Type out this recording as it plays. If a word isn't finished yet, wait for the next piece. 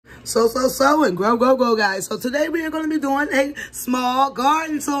and grow, guys. So today we are going to be doing a small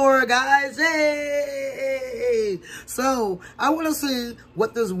garden tour, guys. Hey! So I want to see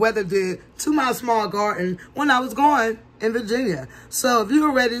what this weather did to my small garden when I was gone in Virginia. So if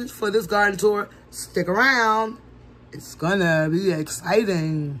you're ready for this garden tour, stick around. It's gonna be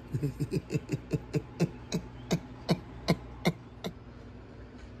exciting.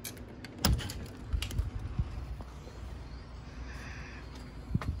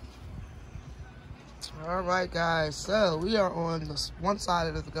 All right, guys, so we are on this one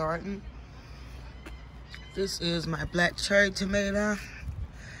side of the garden. This is my black cherry tomato,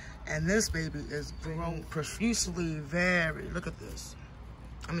 and this baby is grown profusely. Look at this.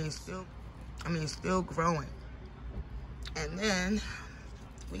 I mean, still growing. And then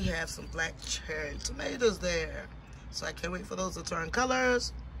we have some black cherry tomatoes there. So I can't wait for those to turn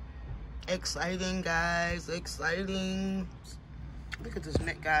colors. Exciting, guys, exciting. Look at this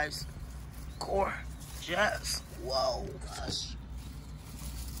neck, guys. Gorgeous. Whoa, gosh.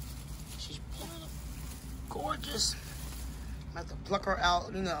 She's gorgeous. I'm about to pluck her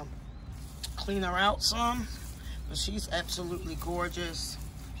out, you know, clean her out some. But she's absolutely gorgeous,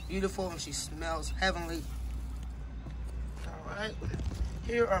 beautiful, and she smells heavenly. All right.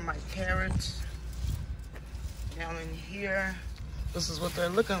 Here are my carrots. Down in here. This is what they're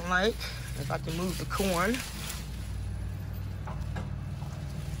looking like. If I can move the corn.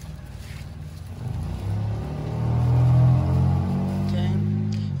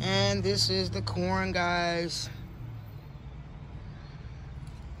 And this is the corn, guys.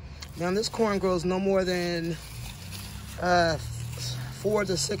 Now this corn grows no more than 4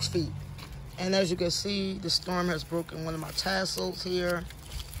 to 6 feet. And as you can see, the storm has broken one of my tassels here.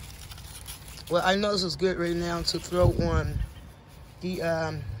 Well, I know this is good right now to throw on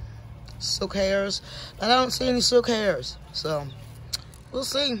the silk hairs, but I don't see any silk hairs, so we'll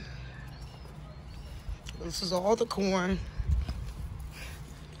see. This is all the corn.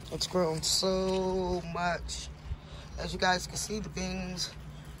 It's grown so much. As you guys can see, the beans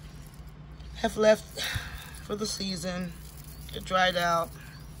have left for the season. It dried out.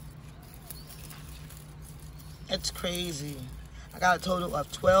 It's crazy. I got a total of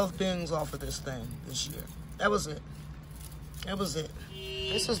 12 beans off of this thing this year. That was it. That was it.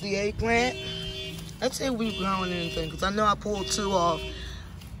 This is the eggplant. Let's see if we've grown anything, because I know I pulled 2 off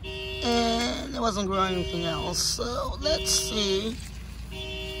and it wasn't growing anything else. So let's see.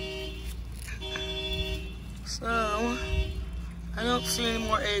 So, I don't see any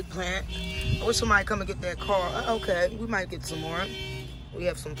more eggplant. I wish somebody come and get that car. Okay, we might get some more. We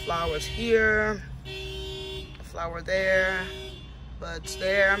have some flowers here. A flower there. Buds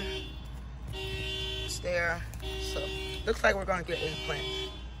there. It's there. So, looks like we're going to get eggplant.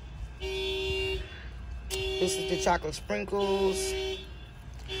 This is the chocolate sprinkles.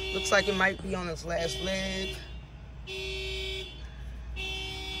 Looks like it might be on its last leg.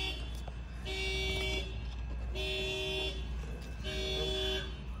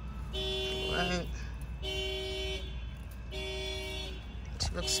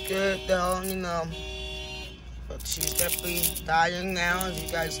 Looks good though, you know, but she's definitely dying now, as you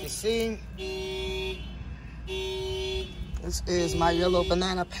guys can see. This is my yellow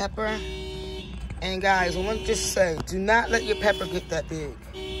banana pepper. And guys, I want to just say, do not let your pepper get that big.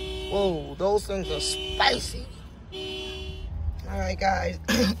 Whoa, those things are spicy. All right, guys.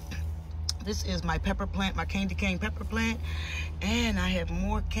 This is my pepper plant, my candy cane pepper plant. And I have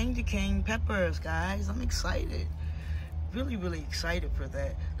more candy cane peppers, guys. I'm excited. Really excited for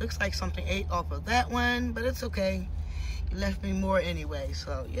that. Looks like something ate off of that one, but it's okay. It left me more anyway.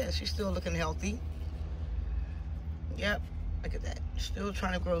 So yeah, she's still looking healthy. Yep, look at that. Still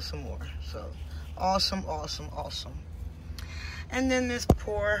trying to grow some more. So awesome. And then this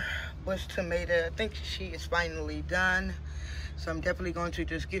poor bush tomato, I think she is finally done. So I'm definitely going to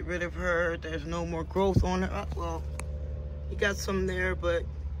just get rid of her. There's no more growth on her. Well, you got some there, but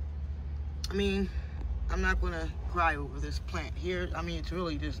I mean, I'm not gonna cry over this plant here. I mean, it's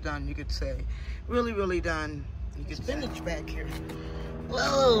really just done, you could say. Really done. You get spinach back here.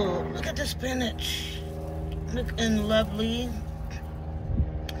 Whoa, look at the spinach. Looking lovely.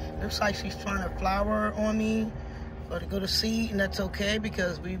 Looks like she's trying to flower on me or to go to seed, and that's okay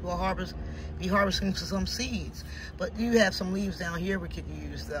because we will be harvesting some seeds. But you have some leaves down here we could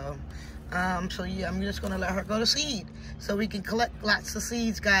use though. So yeah, I'm just gonna let her go to seed so we can collect lots of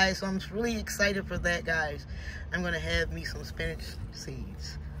seeds, guys. So I'm really excited for that, guys. I'm gonna have me some spinach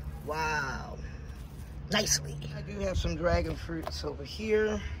seeds. Wow, nicely. I do have some dragon fruits over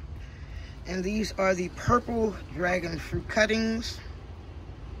here, and these are the purple dragon fruit cuttings.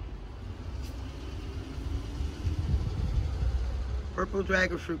 purple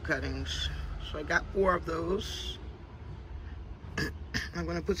dragon fruit cuttings. So I got 4 of those. I'm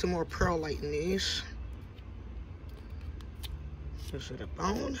gonna put some more perlite in these. This is the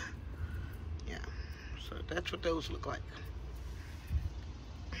bone. Yeah, so that's what those look like.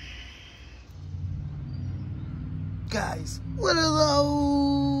 Guys, what are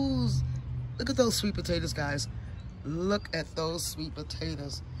those? Look at those sweet potatoes, guys. Look at those sweet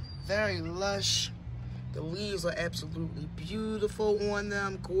potatoes. Very lush. The leaves are absolutely beautiful on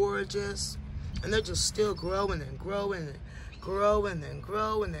them, gorgeous. And they're just still growing and growing and growing and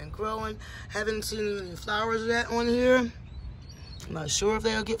growing and growing. Haven't seen any flowers yet on here. I'm not sure if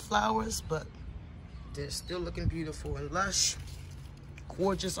they'll get flowers, but they're still looking beautiful and lush.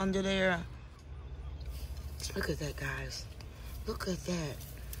 Gorgeous under there. Look at that, guys. Look at that.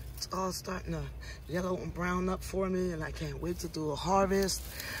 It's all starting to yellow and brown up for me, and I can't wait to do a harvest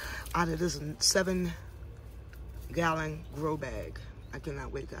out of this 7-gallon grow bag. I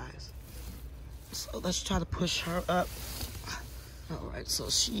cannot wait, guys. So let's try to push her up. All right, so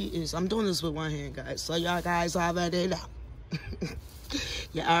she is, I'm doing this with one hand, guys. So y'all guys already know.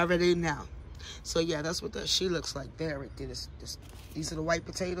 You already know. So yeah, that's what she looks like there. Right there. These are the white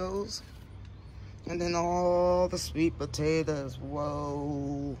potatoes. And then all the sweet potatoes.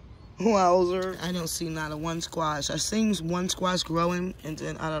 Whoa. Wowzer. I don't see not a one squash. I seen one squash growing, and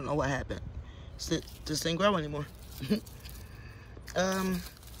then I don't know what happened. This ain't grow anymore.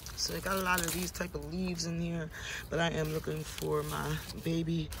 So I got a lot of these type of leaves in here, but I am looking for my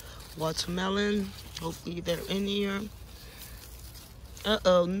baby watermelon. Hopefully they're in here.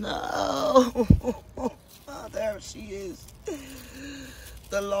 Uh-oh, no. Oh, there she is.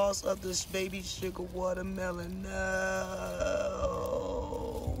 The loss of this baby sugar watermelon. No.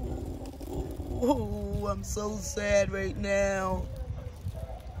 I'm so sad right now.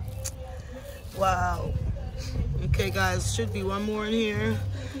 Wow. Okay, guys, should be one more in here.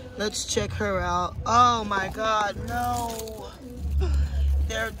 Let's check her out. Oh my God, no.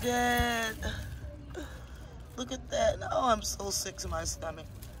 They're dead. Look at that. Oh, I'm so sick to my stomach.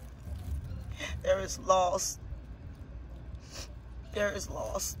 There is loss. There is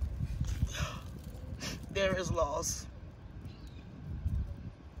loss. There is loss.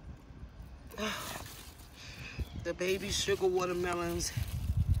 The baby sugar watermelons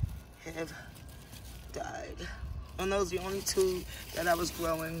have died. And those are the only 2 that I was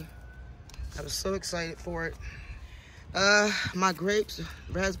growing. I was so excited for it. My grapes,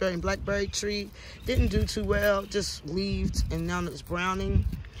 raspberry and blackberry tree, didn't do too well, just leaves, and now it's browning.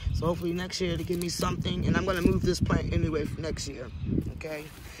 So hopefully next year to give me something, and I'm gonna move this plant anyway for next year, okay?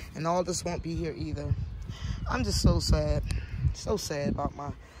 And all this won't be here either. I'm just so sad about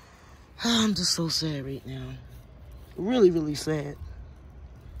my, I'm just so sad right now. Really, really sad.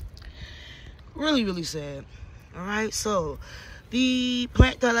 Really, really sad. All right, so the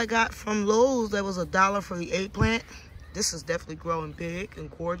plant that I got from Lowe's, that was $1 for the eggplant. This is definitely growing big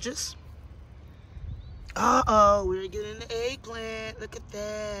and gorgeous. Uh-oh, we're getting the eggplant. Look at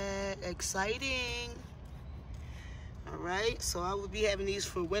that. Exciting. All right, so I will be having these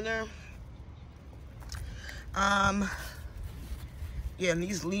for winter. Yeah, and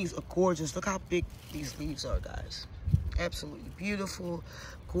these leaves are gorgeous. Look how big these leaves are, guys. Absolutely beautiful,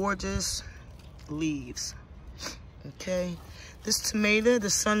 gorgeous leaves. Okay, this tomato, the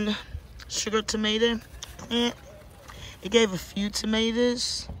sun sugar tomato plant, it gave a few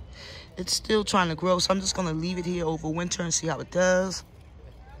tomatoes. It's still trying to grow, so I'm just gonna leave it here over winter and see how it does.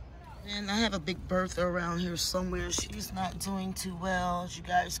 And I have a big Bertha around here somewhere. She's not doing too well, as you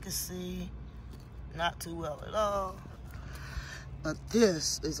guys can see. Not too well at all. But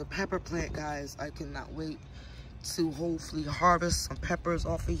this is a pepper plant, guys. I cannot wait to hopefully harvest some peppers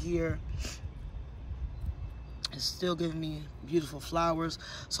off of here. It's still giving me beautiful flowers.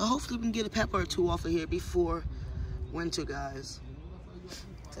 So hopefully we can get a pepper or 2 off of here before winter, guys.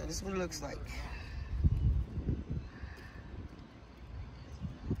 So this is what it looks like.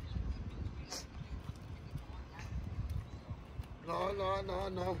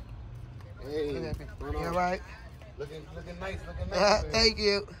 No. Hey, you all right? Looking nice, thank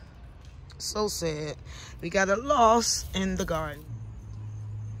you. So sad. We got a loss in the garden.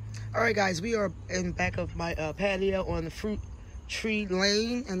 All right, guys, we are in back of my patio on the fruit tree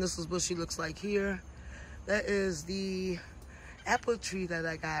lane, and this is what she looks like here. That is the apple tree that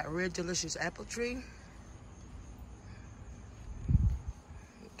I got, a red delicious apple tree.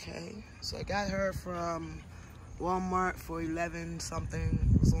 Okay, so I got her from Walmart for 11 something.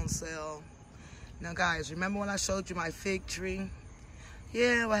 It was on sale. Now, guys, remember when I showed you my fig tree?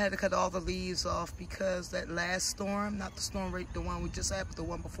 Yeah, I had to cut all the leaves off because that last storm, not the storm rate, the one we just had, but the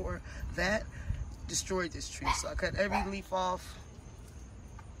one before that, destroyed this tree. So I cut every leaf off.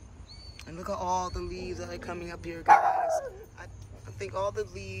 And look at all the leaves that are coming up here, guys. I think all the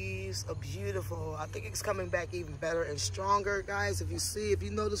leaves are beautiful. I think it's coming back even better and stronger, guys. If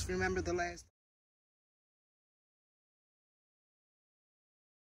you notice, remember the last.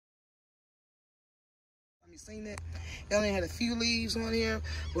 You seen it? It only had a few leaves on here.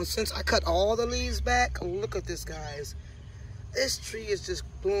 But since I cut all the leaves back, look at this, guys. This tree is just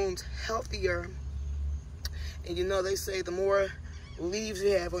bloomed healthier. And you know, they say the more leaves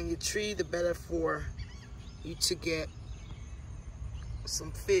you have on your tree, the better for you to get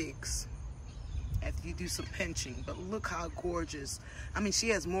some figs after you do some pinching. But look how gorgeous. I mean, she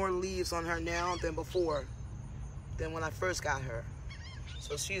has more leaves on her now than before, than when I first got her.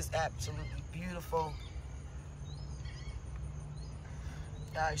 So she is absolutely beautiful.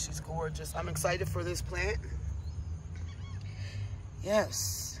 Guys, she's gorgeous. I'm excited for this plant.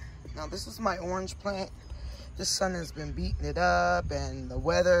 Yes. Now, this is my orange plant. The sun has been beating it up, and the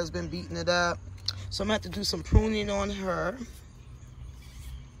weather has been beating it up. So I'm going to have to do some pruning on her.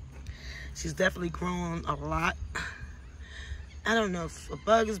 She's definitely grown a lot. I don't know if a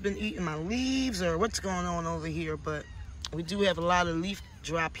bug has been eating my leaves or what's going on over here, but we do have a lot of leaf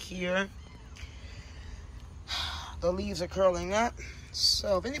drop here. The leaves are curling up.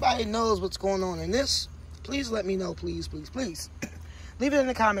 So if anybody knows what's going on in this, please let me know, please, please, please. Leave it in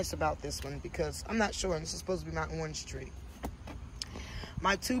the comments about this one, because I'm not sure, and this is supposed to be my orange tree.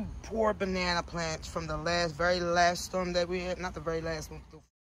 My two poor banana plants from the very last storm that we had, not the very last one,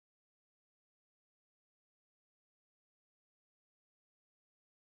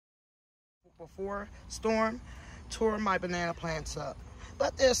 before storm, tore my banana plants up.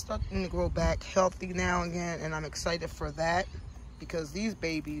 But they're starting to grow back healthy now again, and I'm excited for that. Because these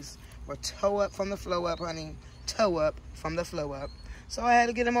babies were toe up from the flow up, honey. Toe up from the flow up. So I had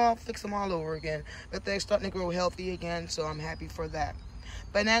to get them all, fix them all over again. But they're starting to grow healthy again, so I'm happy for that.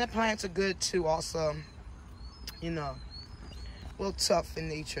 Banana plants are good too, also. You know, a little tough in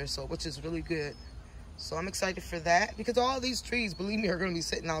nature, so which is really good. So I'm excited for that. Because all these trees, believe me, are going to be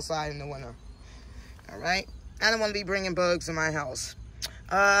sitting outside in the winter. All right? I don't want to be bringing bugs in my house.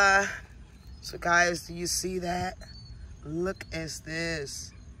 So guys, do you see that? Look at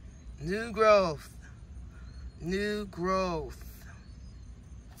this. New growth. New growth.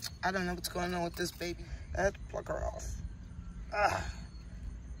 I don't know what's going on with this baby. Let's pluck her off.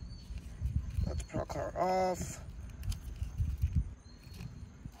 Let's pluck her off.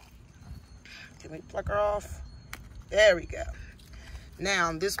 Can we pluck her off? There we go.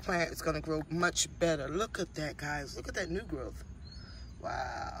 Now, this plant is going to grow much better. Look at that, guys. Look at that new growth.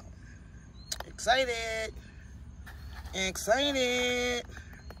 Wow. Excited. Excited.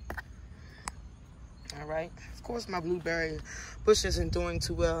 All right. Of course, my blueberry bush isn't doing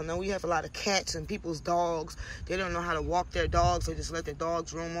too well. Now, we have a lot of cats and people's dogs. They don't know how to walk their dogs. They just let their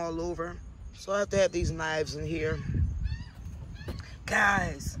dogs roam all over. So I have to have these knives in here.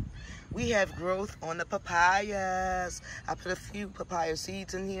 Guys, we have growth on the papayas. I put a few papaya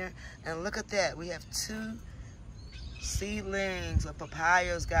seeds in here. And look at that. We have 2 seedlings of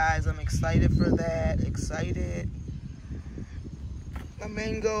papayas, guys. I'm excited for that. Excited. The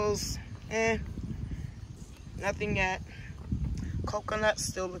mangoes, nothing yet. Coconut's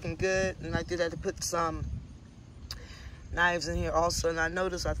still looking good, and I did have to put some knives in here also. And I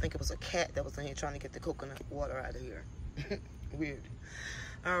noticed, I think it was a cat that was in here trying to get the coconut water out of here. Weird.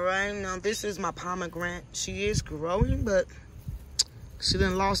 All right, now this is my pomegranate. She is growing, but she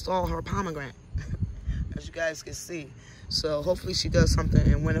done lost all her pomegranate, as you guys can see. So hopefully she does something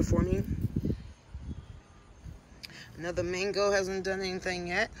in winter for me. Another mango hasn't done anything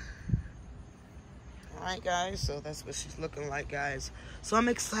yet. All right, guys, so that's what she's looking like, guys. So I'm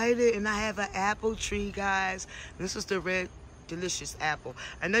excited, and I have an apple tree, guys. This is the red delicious apple.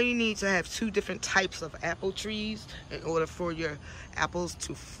 I know you need to have 2 different types of apple trees in order for your apples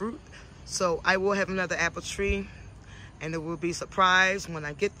to fruit. So I will have another apple tree, and it will be a surprise when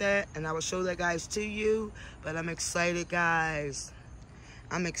I get that, and I will show that, guys, to you. But I'm excited, guys.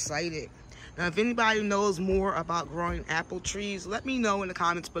 I'm excited. Now, if anybody knows more about growing apple trees, let me know in the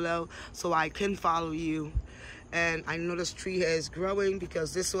comments below so I can follow you. And I know this tree is growing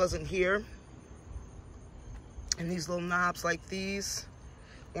because this wasn't here. And these little knobs like these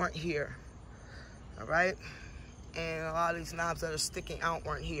weren't here. All right? And a lot of these knobs that are sticking out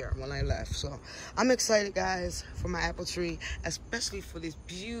weren't here when I left. So I'm excited, guys, for my apple tree, especially for this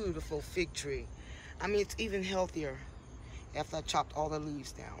beautiful fig tree. I mean, it's even healthier after I chopped all the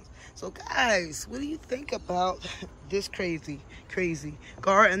leaves down. So guys, what do you think about this crazy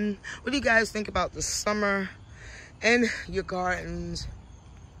garden? What do you guys think about the summer in your gardens?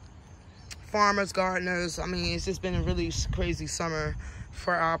 Farmers, gardeners, I mean, it's just been a really crazy summer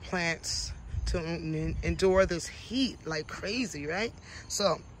for our plants to endure this heat like crazy, right?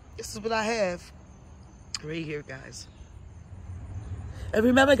 So this is what I have right here, guys. And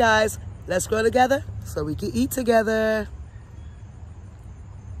remember, guys, let's grow together so we can eat together.